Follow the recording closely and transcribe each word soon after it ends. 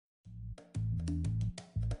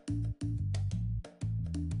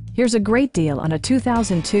Here's a great deal on a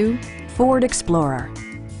 2002 Ford Explorer.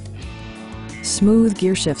 Smooth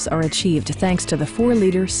gear shifts are achieved thanks to the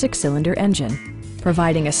 4-liter 6-cylinder engine,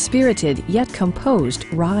 providing a spirited yet composed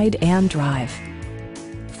ride and drive.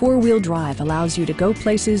 4-wheel drive allows you to go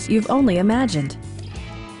places you've only imagined.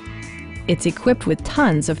 It's equipped with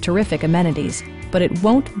tons of terrific amenities, but it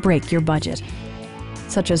won't break your budget,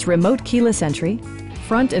 such as remote keyless entry,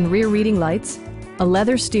 front and rear reading lights, a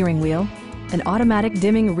leather steering wheel, an automatic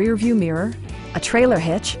dimming rear view mirror, a trailer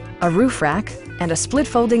hitch, a roof rack, and a split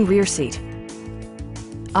folding rear seat.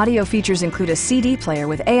 Audio features include a CD player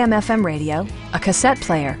with AM/FM radio, a cassette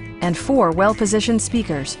player, and 4 well-positioned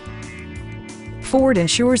speakers. Ford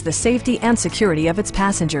ensures the safety and security of its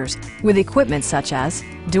passengers with equipment such as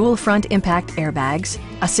dual front impact airbags,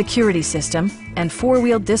 a security system, and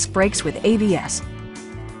 4-wheel disc brakes with ABS.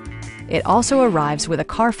 It also arrives with a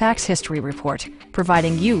Carfax history report,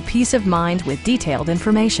 providing you peace of mind with detailed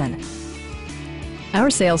information. Our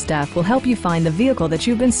sales staff will help you find the vehicle that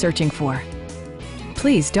you've been searching for.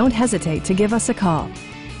 Please don't hesitate to give us a call.